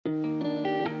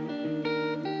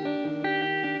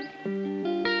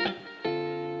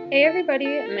Hey everybody,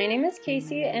 my name is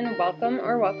Casey and welcome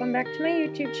back to my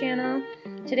YouTube channel.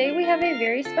 Today we have a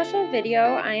very special video.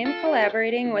 I am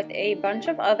collaborating with a bunch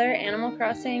of other Animal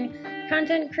Crossing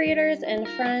content creators and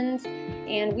friends,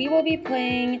 and we will be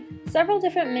playing several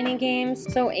different mini games.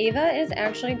 So Ava is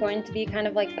actually going to be kind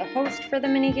of like the host for the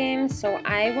mini games, so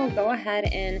I will go ahead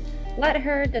and let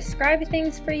her describe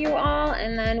things for you all,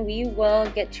 and then we will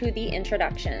get to the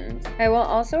introductions. I will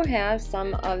also have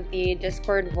some of the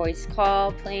Discord voice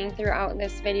call playing throughout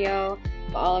this video.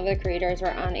 All of the creators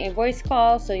were on a voice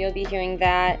call, so you'll be hearing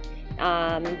that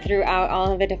throughout all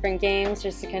of the different games,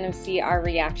 just to kind of see our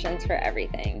reactions for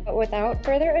everything. But without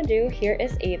further ado, here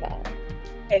is Ava.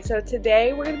 Okay, so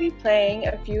today we're going to be playing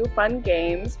a few fun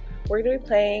games. We're going to be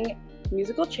playing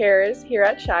musical chairs here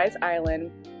at Shy's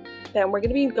Island. Then we're going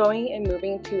to be going and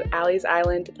moving to Alie's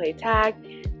Island to play tag.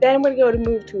 Then we're going to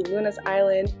move to Luna's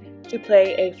Island to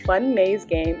play a fun maze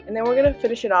game. And then we're going to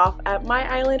finish it off at my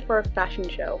island for a fashion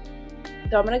show.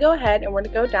 So I'm going to go ahead and we're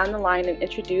going to go down the line and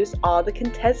introduce all the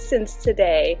contestants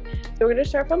today. So we're going to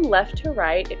start from left to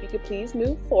right. If you could please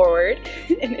move forward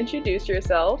and introduce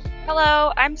yourself.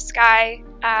 Hello, I'm Sky.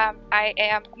 I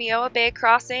am Mio Bay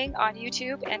Crossing on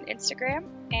YouTube and Instagram,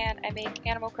 and I make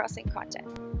Animal Crossing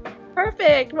content.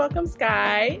 Perfect! Welcome,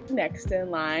 Sky. Next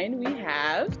in line, we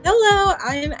have... Hello,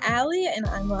 I am Alie, and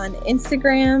I'm on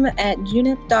Instagram at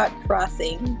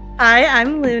junip.crossing. Hi,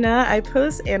 I'm Luna. I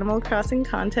post Animal Crossing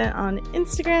content on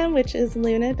Instagram, which is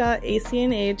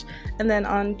luna.acnh, and then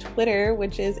on Twitter,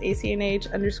 which is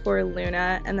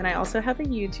acnh_Luna, and then I also have a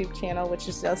YouTube channel, which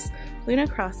is just Luna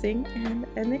Crossing, and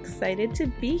I'm excited to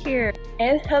be here.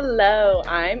 And hello,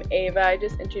 I'm Ava. I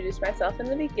just introduced myself in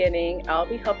the beginning. I'll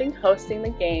be helping hosting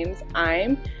the games.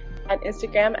 I'm at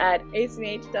Instagram at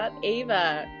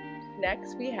acnh.ava.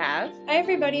 Next we have... Hi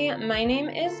everybody, my name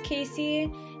is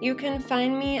Casey. You can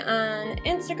find me on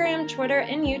Instagram, Twitter,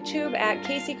 and YouTube at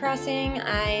Casey Crossing.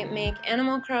 I make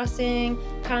Animal Crossing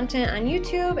content on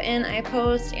YouTube, and I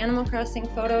post Animal Crossing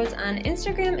photos on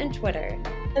Instagram and Twitter.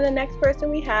 And the next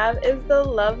person we have is the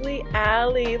lovely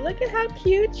Alie. Look at how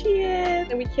cute she is!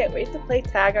 And we can't wait to play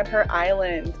tag on her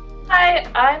island. Hi,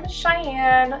 I'm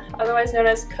Cheyenne, otherwise known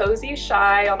as Cozy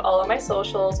Shy on all of my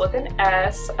socials with an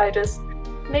S. I just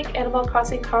make Animal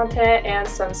Crossing content and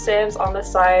some Sims on the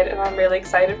side, and I'm really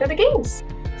excited for the games.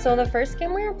 So the first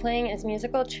game we are playing is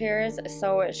musical chairs.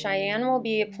 So Cheyenne will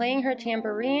be playing her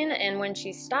tambourine, and when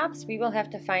she stops, we will have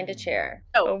to find a chair.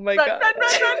 Oh my god.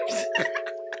 Run.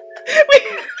 Wait.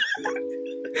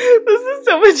 This is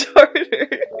so much harder.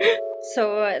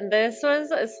 So this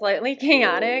was slightly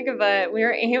chaotic, but we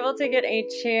were able to get a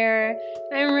chair.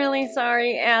 I'm really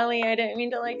sorry, Alie. I didn't mean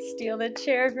to like steal the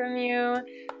chair from you.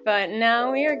 But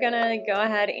now we are gonna go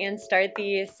ahead and start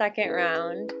the second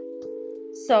round.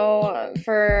 So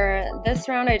for this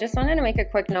round, I just wanted to make a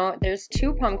quick note. There's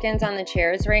 2 pumpkins on the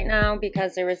chairs right now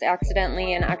because there was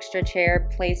accidentally an extra chair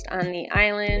placed on the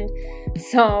island.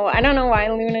 So I don't know why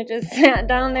Luna just sat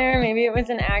down there. Maybe it was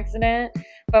an accident,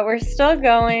 but we're still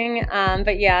going.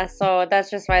 But yeah, so that's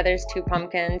just why there's 2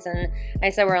 pumpkins, and I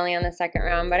said we're only on the second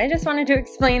round, but I just wanted to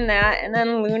explain that. And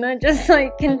then Luna just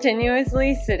like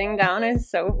continuously sitting down is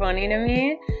so funny to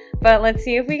me. But let's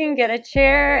see if we can get a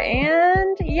chair,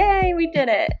 and yay, we did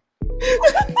it. No,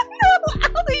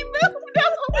 Alie, no.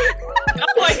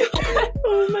 Oh my god.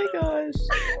 Oh my gosh.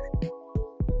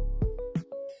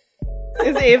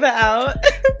 Is Ava out?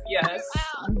 Yes.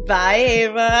 Bye,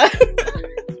 Ava.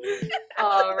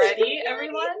 Ready,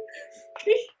 everyone?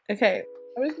 Okay.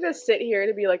 I'm just gonna sit here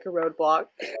to be like a roadblock.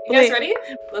 You guys ready?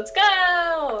 Let's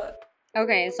go!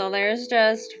 Okay, so there's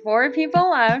just 4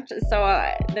 people left,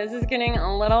 so this is getting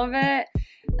a little bit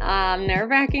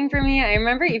nerve-wracking for me. I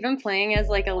remember even playing as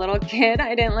like a little kid.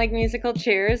 I didn't like musical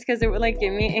chairs because it would like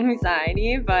give me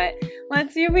anxiety, but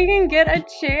let's see if we can get a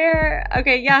chair.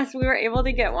 Okay, yes, we were able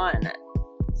to get one.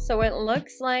 So it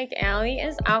looks like Alie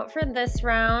is out for this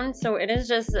round, so it is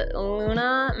just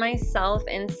Luna, myself,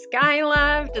 and Sky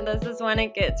left. This is when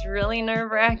it gets really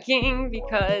nerve-wracking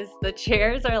because the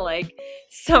chairs are like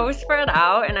so spread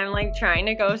out and I'm like trying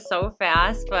to go so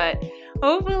fast, but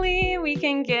hopefully we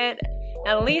can get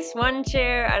at least one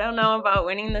chair. I don't know about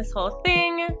winning this whole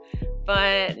thing,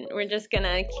 but we're just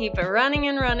gonna keep it running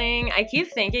and running. I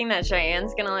keep thinking that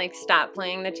Cheyenne's gonna like stop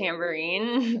playing the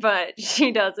tambourine, but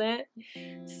she doesn't.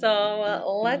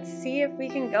 So let's see if we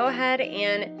can go ahead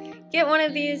and get one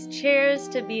of these chairs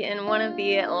to be in one of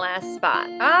the last spots.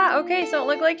 Ah, okay, so it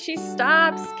looked like she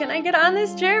stops. Can I get on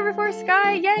this chair before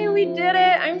Sky? Yay, we did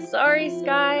it! I'm sorry,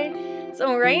 Sky.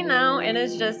 So right now it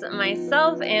is just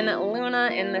myself and Luna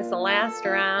in this last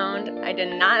round. I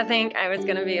did not think I was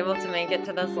going to be able to make it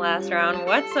to this last round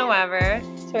whatsoever.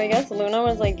 So I guess Luna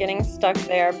was like getting stuck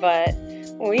there, but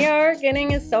we are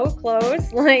getting so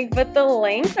close. Like, but the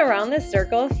length around the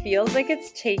circle feels like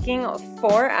it's taking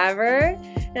forever.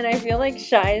 And I feel like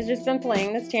Shy has just been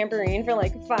playing this tambourine for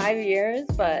like 5 years,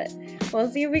 but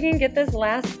we'll see if we can get this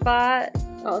last spot.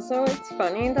 Also, it's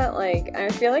funny that like, I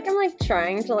feel like I'm like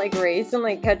trying to like race and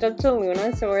like catch up to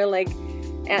Luna, so we're like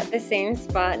at the same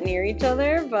spot near each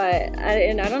other, but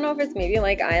I don't know if it's maybe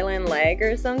like island lag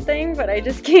or something, but I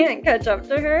just can't catch up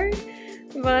to her.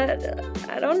 But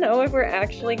I don't know if we're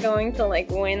actually going to like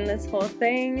win this whole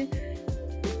thing.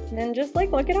 And then just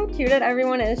like look at how cute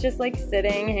everyone is, just like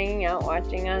sitting, hanging out,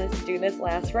 watching us do this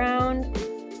last round.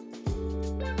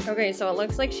 Okay, so it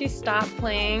looks like she stopped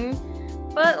playing,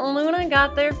 but Luna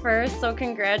got there first, so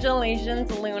congratulations,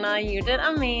 Luna, you did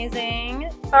amazing.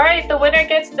 Alright, the winner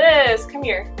gets this. Come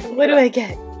here. What do I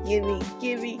get? Gimme,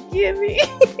 gimme, gimme.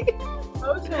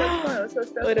 Oh, so much fun. So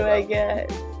special. What do I get?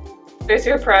 There's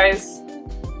your prize.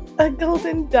 A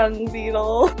golden dung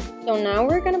beetle. So now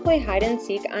we're gonna play hide and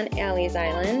seek on Alie's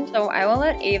island. So I will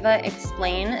let Ava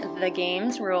explain the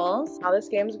game's rules. How this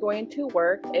game is going to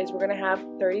work is we're going to have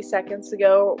 30 seconds to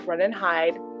go run and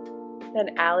hide.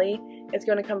 Then Alie is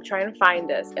going to come try and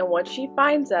find us. And once she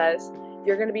finds us,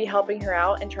 you're going to be helping her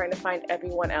out and trying to find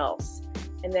everyone else.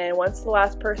 And then once the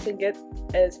last person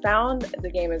is found, the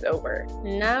game is over.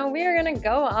 Now we are gonna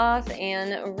go off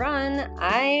and run.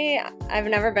 I've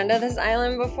never been to this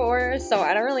island before, so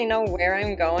I don't really know where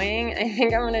I'm going. I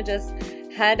think I'm gonna just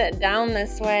head down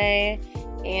this way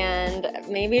and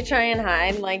maybe try and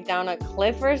hide like down a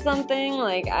cliff or something.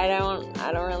 Like I don't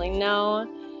really know.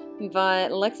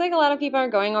 But it looks like a lot of people are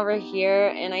going over here,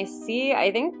 and I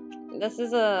think this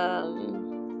is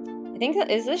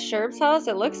is this Sherb's house?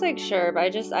 It looks like Sherb.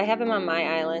 I have him on my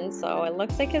island, so it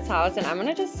looks like his house, and I'm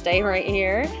gonna just stay right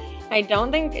here. I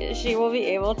don't think she will be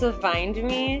able to find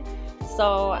me,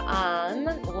 so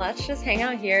let's just hang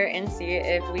out here and see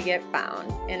if we get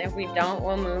found, and if we don't,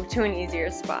 we'll move to an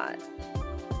easier spot.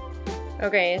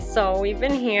 Okay, so we've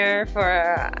been here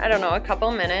for, I don't know, a couple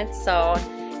minutes, so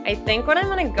I think what I'm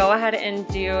gonna go ahead and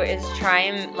do is try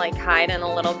and like hide in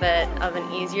a little bit of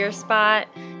an easier spot,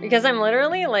 because I'm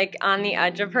literally like on the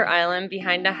edge of her island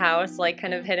behind a house, like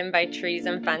kind of hidden by trees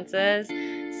and fences.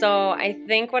 So I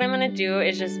think what I'm gonna do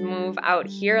is just move out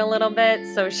here a little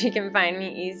bit so she can find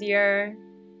me easier.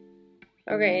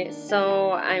 Okay,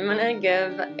 so I'm gonna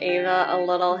give Ava a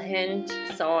little hint.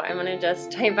 So I'm gonna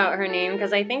just type out her name,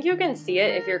 because I think you can see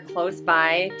it if you're close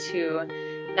by to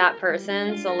that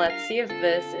person. So let's see if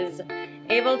this is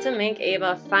able to make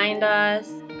Ava find us.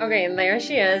 Okay, there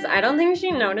she is. I don't think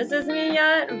she notices me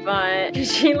yet, but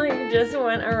she like just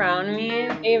went around me.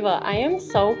 Ava, I am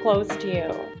so close to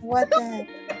you. What the heck?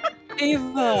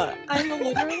 Ava, I'm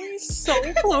literally so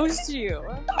close to you.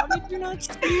 How did you not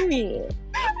see me?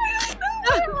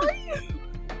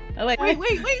 Oh, wait.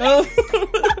 Oh.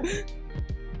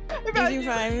 Did you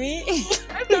find me?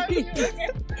 I found you.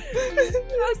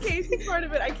 That Casey's part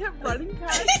of it. I kept running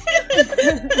past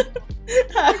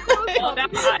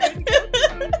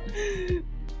you.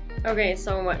 Okay,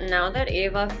 so now that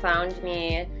Ava found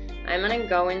me, I'm gonna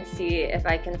go and see if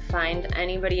I can find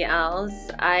anybody else.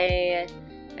 I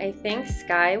think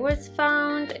Sky was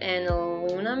found, and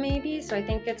Luna maybe, so I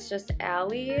think it's just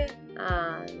Alie.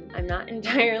 I'm not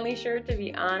entirely sure, to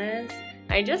be honest.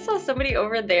 I just saw somebody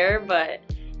over there, but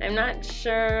I'm not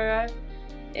sure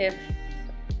if,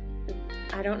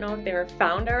 I don't know if they were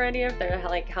found already, if they're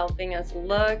like helping us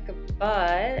look,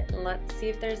 but let's see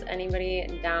if there's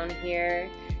anybody down here.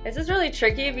 This is really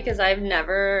tricky because I've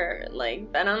never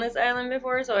like been on this island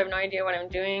before, so I have no idea what I'm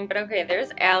doing. But okay,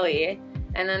 there's Alie,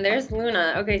 and then there's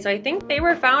Luna. Okay, so I think they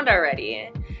were found already.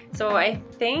 So I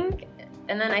think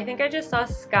I just saw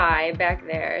Sky back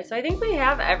there. So I think we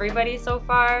have everybody so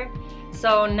far.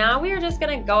 So now we are just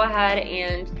gonna go ahead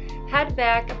and head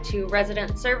back to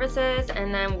resident services,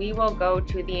 and then we will go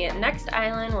to the next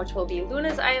island, which will be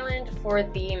Luna's island, for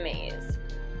the maze.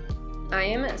 I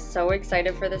am so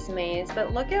excited for this maze,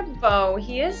 but look at Bo.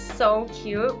 He is so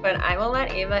cute, but I will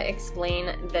let Ava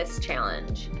explain this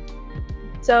challenge.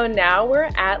 So now we're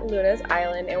at Luna's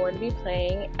island, and we're going to be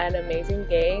playing an amazing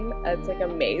game. It's like a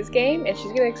maze game, and she's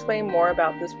going to explain more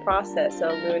about this process. So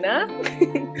Luna?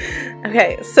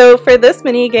 Okay, so for this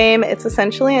mini game, it's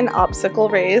essentially an obstacle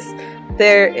race.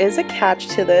 there is a catch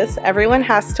to this. Everyone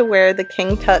has to wear the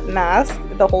King Tut mask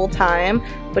the whole time,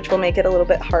 which will make it a little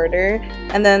bit harder.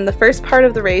 And then the first part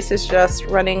of the race is just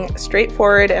running straight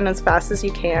forward and as fast as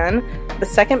you can. The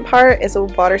second part is a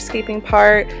waterscaping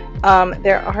part.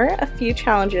 There are a few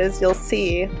challenges you'll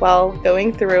see while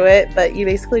going through it, but you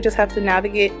basically just have to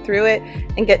navigate through it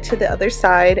and get to the other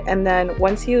side. And then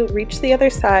once you reach the other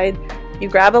side, you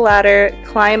grab a ladder,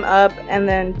 climb up, and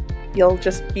then you'll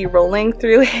just be rolling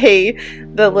through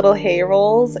the little hay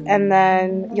rolls, and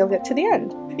then you'll get to the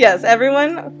end. Yes,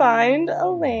 everyone find a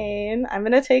lane. I'm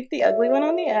gonna take the ugly one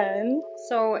on the end.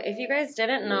 So if you guys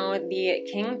didn't know, the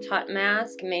King Tut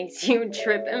mask makes you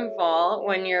trip and fall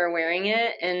when you're wearing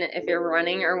it, and if you're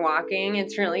running or walking,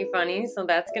 it's really funny. So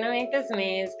that's gonna make this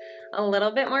maze a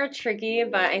little bit more tricky,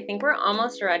 but I think we're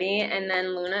almost ready, and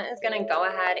then Luna is gonna go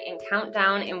ahead and count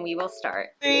down and we will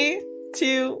start. 3,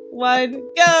 2, 1,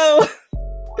 go!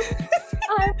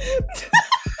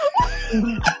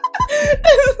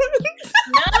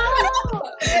 No!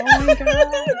 Oh my god.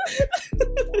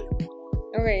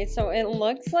 Okay, so it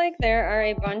looks like there are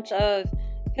a bunch of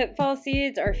pitfall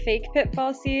seeds or fake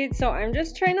pitfall seeds, so I'm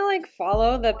just trying to like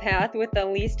follow the path with the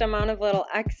least amount of little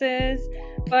X's,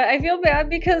 but I feel bad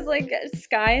because like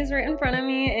Sky is right in front of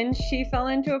me and she fell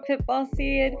into a pitfall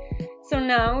seed. So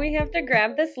now we have to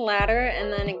grab this ladder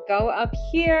and then go up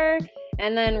here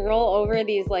and then roll over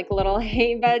these like little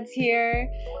hay beds here.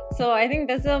 So I think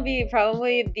this will be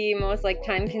probably the most like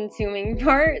time consuming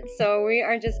part. So we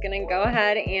are just gonna go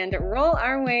ahead and roll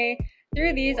our way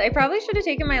through these. I probably should have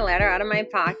taken my ladder out of my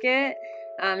pocket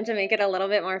to make it a little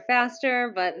bit more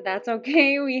faster, but that's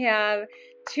okay. We have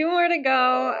 2 more to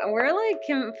go. We're like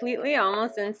completely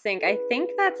almost in sync. I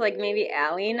think that's like maybe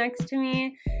Alie next to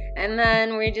me. And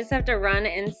then we just have to run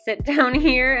and sit down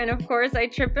here. And of course I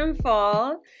trip and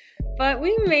fall. But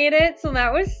we made it, so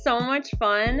that was so much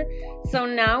fun. So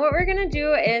now what we're gonna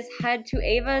do is head to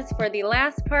Ava's for the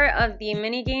last part of the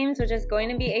mini games, which is going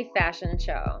to be a fashion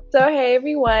show. So hey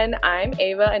everyone, I'm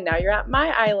Ava and now you're at my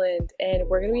island and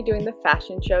we're going to be doing the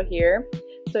fashion show here.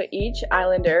 So each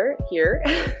islander here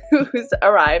who's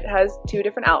arrived has 2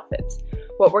 different outfits.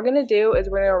 What we're going to do is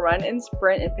we're going to run and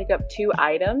sprint and pick up 2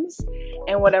 items,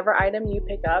 and whatever item you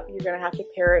pick up, you're going to have to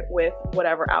pair it with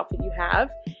whatever outfit you have.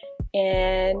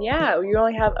 And yeah, you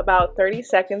only have about 30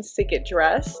 seconds to get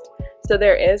dressed. So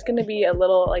there is going to be a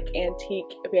little like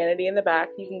antique vanity in the back.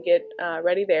 You can get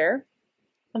ready there.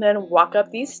 And then walk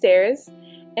up these stairs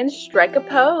and strike a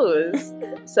pose.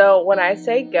 So when I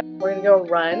say go, we're going to go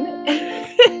run.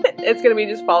 It's going to be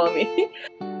just follow me.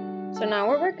 So now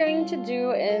what we're going to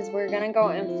do is we're going to go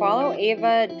and follow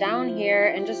Ava down here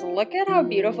and just look at how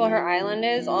beautiful her island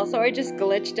is. Also, I just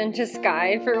glitched into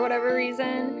Sky for whatever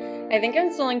reason. I think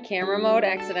I'm still in camera mode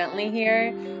accidentally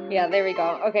here. Yeah, there we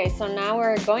go. Okay, so now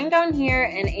we're going down here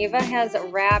and Ava has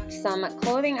wrapped some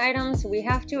clothing items. We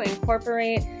have to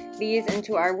incorporate these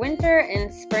into our winter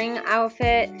and spring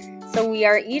outfit. So we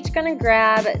are each going to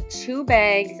grab 2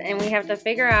 bags and we have to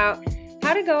figure out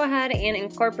how to go ahead and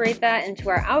incorporate that into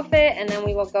our outfit, and then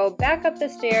we will go back up the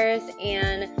stairs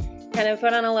and kind of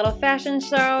put on a little fashion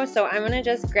show. So I'm gonna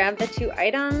just grab the 2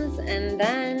 items and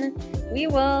then we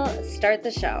will start the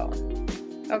show.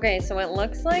 Okay, so it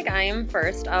looks like I am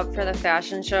first up for the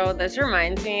fashion show. This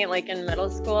reminds me, like in middle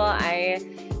school, I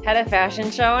had a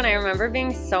fashion show and I remember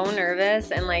being so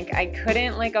nervous and like I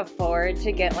couldn't like afford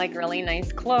to get like really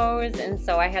nice clothes, and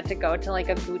so I had to go to like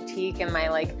a boutique in my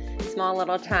like small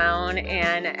little town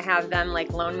and have them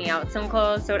like loan me out some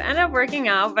clothes. So it ended up working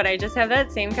out, but I just have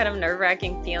that same kind of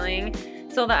nerve-wracking feeling.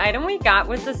 So the item we got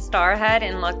was the star head,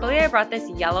 and luckily I brought this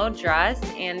yellow dress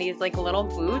and these like little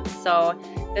boots. So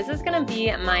this is gonna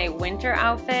be my winter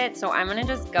outfit. So I'm gonna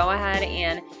just go ahead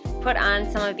and put on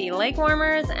some of the leg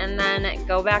warmers and then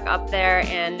go back up there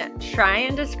and try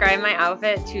and describe my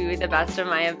outfit to the best of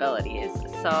my abilities.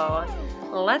 So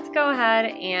let's go ahead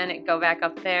and go back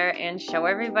up there and show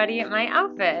everybody my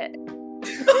outfit.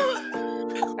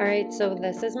 Alright, so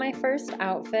this is my first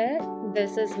outfit.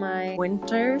 This is my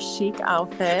Winter chic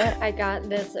outfit. I got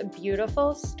this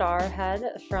beautiful star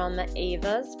head from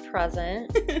Ava's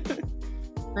present.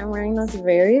 I'm wearing this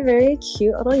very, very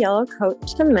cute little yellow coat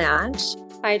to match.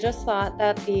 I just thought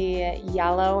that the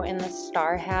yellow in the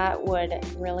star hat would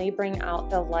really bring out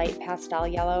the light pastel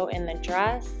yellow in the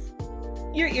dress.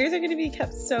 Your ears are going to be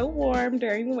kept so warm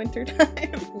during the winter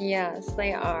time. Yes,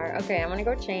 they are. Okay, I'm going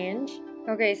to go change.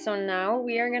 Okay, so now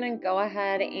we are going to go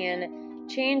ahead and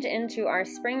change into our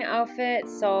spring outfit.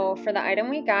 So for the item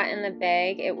we got in the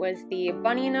bag, it was the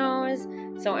bunny nose.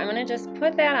 So I'm going to just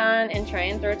put that on and try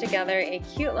and throw together a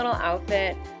cute little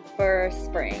outfit for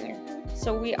spring.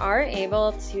 So we are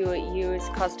able to use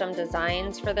custom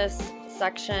designs for this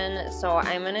section, so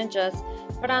I'm gonna just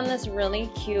put on this really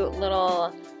cute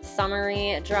little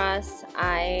summery dress.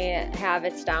 I have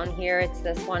it's down here. It's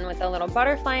this one with a little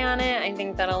butterfly on it. I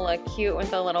think that'll look cute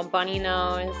with a little bunny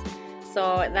nose.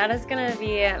 So that is gonna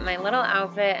be my little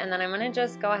outfit, and then I'm gonna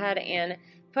just go ahead and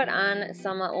put on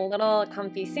some little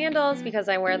comfy sandals because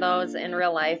I wear those in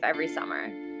real life every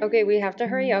summer. Okay, we have to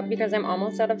hurry up because I'm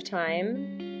almost out of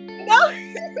time. No,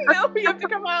 no, you have to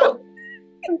come out.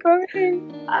 I'm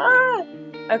coming. Ah.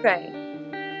 Okay.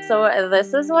 So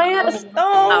this is my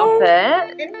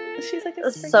outfit. She's like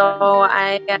a So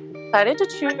I decided to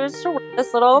choose to wear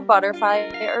this little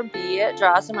butterfly or bee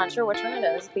dress. I'm not sure which one it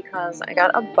is because I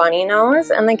got a bunny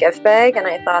nose in the gift bag, and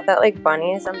I thought that like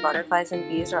bunnies and butterflies and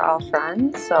bees are all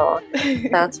friends. So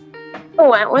that's I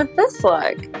went with this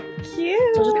look.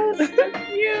 Cute. So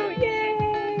cute.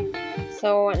 Yay.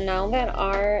 So now that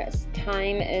our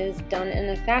time is done in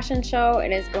the fashion show,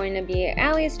 it is going to be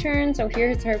Allie's turn. So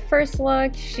here's her first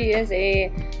look. She is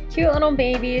a cute little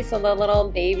baby, so the little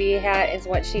baby hat is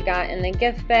what she got in the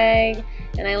gift bag,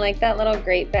 and I like that little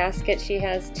grape basket she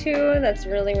has too. That's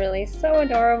really so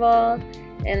adorable.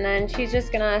 And then she's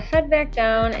just gonna head back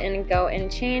down and go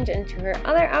and change into her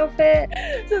other outfit.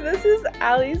 So this is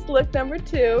Allie's look number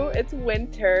 2. It's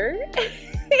winter.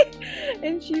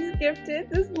 And she's gifted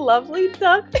this lovely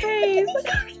duck face. Look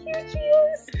how cute she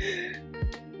is.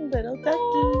 Little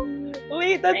ducky.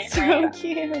 Wait, that's so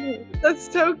cute. That's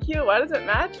so cute. Why does it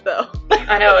match though?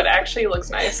 I know, it actually looks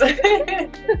nice. So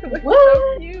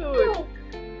cute.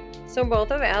 So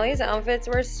both of Allie's outfits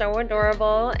were so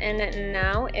adorable, and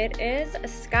now it is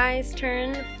Sky's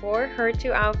turn for her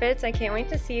 2 outfits. I can't wait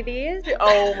to see these.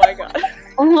 Oh my god.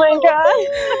 Oh my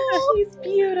god. She's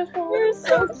beautiful. You're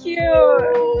so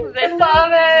cute. This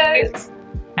Love it. is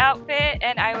outfit,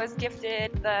 and I was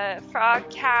gifted the frog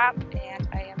cap, and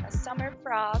I am a summer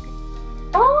frog.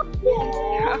 Oh,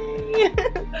 Yay.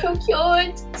 so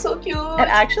cute. So cute. It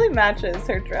actually matches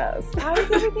her dress. How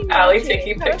is everything Allie matching?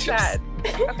 taking How is pictures. that?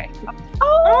 Okay.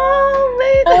 Oh,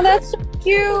 wait. Oh, that's so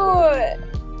cute.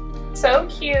 So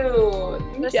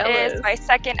cute. This Jealous. is my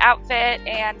second outfit,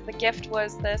 and the gift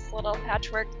was this little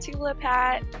patchwork tulip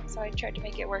hat, so I tried to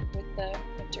make it work with the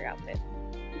winter outfit.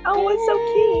 Oh, it's so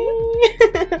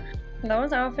cute.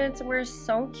 Those outfits were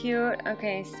so cute.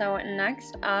 Okay, so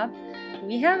next up,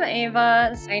 we have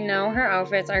Ava. I know her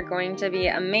outfits are going to be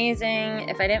amazing.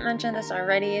 If I didn't mention this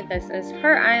already, this is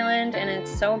her island, and it's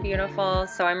so beautiful.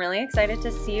 So I'm really excited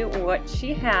to see what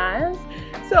she has.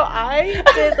 So I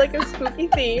did like a spooky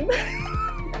theme.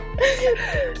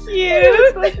 Cute. It was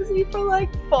supposed to be for like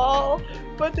fall,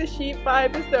 but the sheep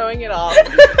vibe is throwing it off.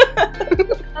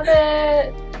 Love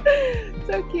it.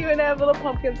 So cute, and I have little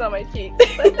pumpkins on my cheeks.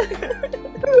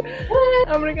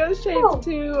 I'm gonna go straight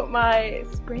to my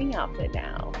spring outfit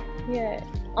now. Yeah.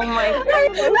 Oh my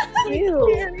god, So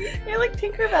cute. You're like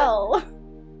Tinkerbell.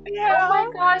 Oh my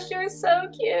gosh, you're so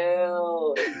cute.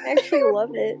 I actually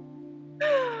love it.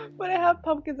 But I have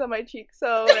pumpkins on my cheeks,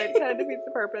 so it kind of defeats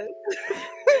the purpose.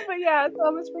 But yeah, so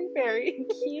I'm a spring fairy.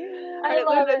 Cute. Alright,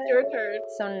 love Luna, it's your turn.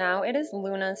 So now it is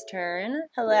Luna's turn.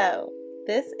 Hello.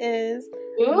 This is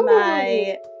Ooh.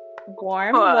 my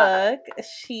warm look.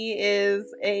 She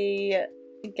is a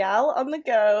gal on the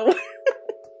go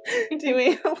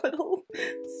doing a little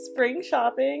spring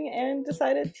shopping and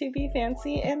decided to be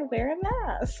fancy and wear a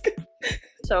mask.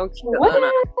 So cute,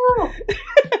 Wow. Luna.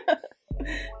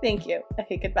 Thank you.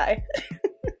 Okay, goodbye.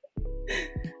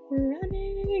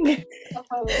 Running.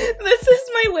 This is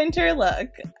my winter look.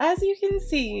 As you can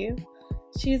see,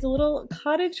 she's a little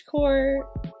cottagecore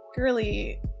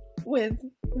girly with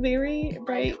very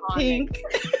bright pink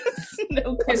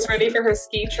snow Who's ready for her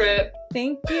ski trip?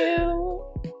 Thank you.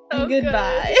 So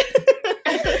Goodbye.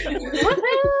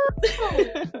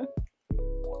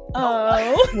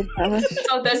 Oh.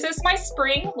 So this is my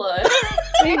spring look.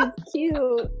 So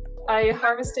cute. I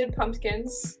harvested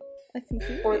pumpkins I can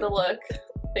see for the look,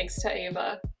 thanks to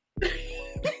Ava.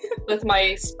 With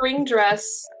my spring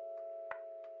dress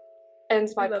and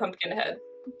my pumpkin head.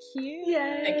 cute.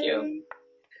 Yay. Thank you.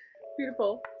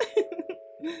 Beautiful.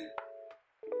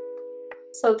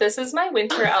 So this is my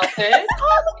winter outfit.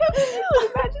 Oh, look how cute!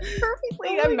 It matches perfectly.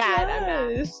 Oh I'm my mad. I'm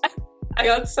mad. gosh. I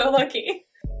got so lucky.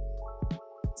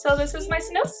 So this is my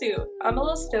snowsuit. I'm a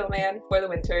little snowman for the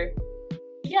winter.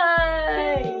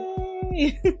 Yay!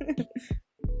 Yay.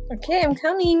 Okay, I'm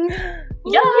coming.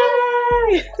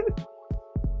 Yay!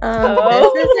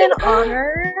 This is in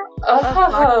honor of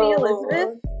Foxy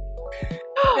Elizabeth.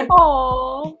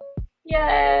 Aww.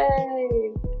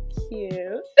 Yay!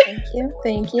 Cute. Thank you,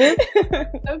 thank you.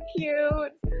 So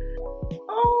cute.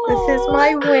 Oh, This is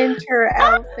my winter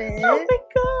outfit. Oh my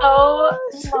god. Oh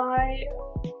my.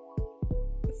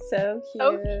 So cute.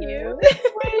 So cute.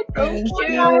 Thank so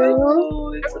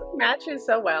you. cute. It matches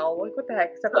so well. Like, what the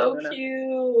heck? Except So Luna.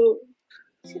 cute.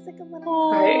 She's like a little.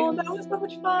 Oh, that was so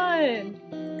much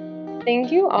fun.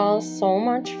 Thank you all so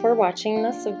much for watching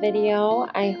this video.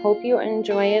 I hope you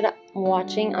enjoyed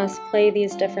watching us play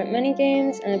these different mini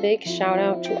games, and a big shout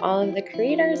out to all of the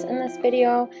creators in this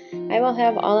video. I will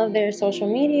have all of their social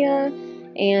media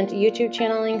and YouTube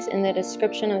channel links in the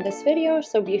description of this video,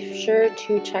 so be sure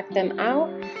to check them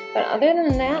out. But other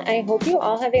than that, I hope you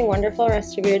all have a wonderful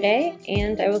rest of your day,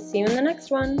 and I will see you in the next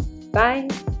one. Bye!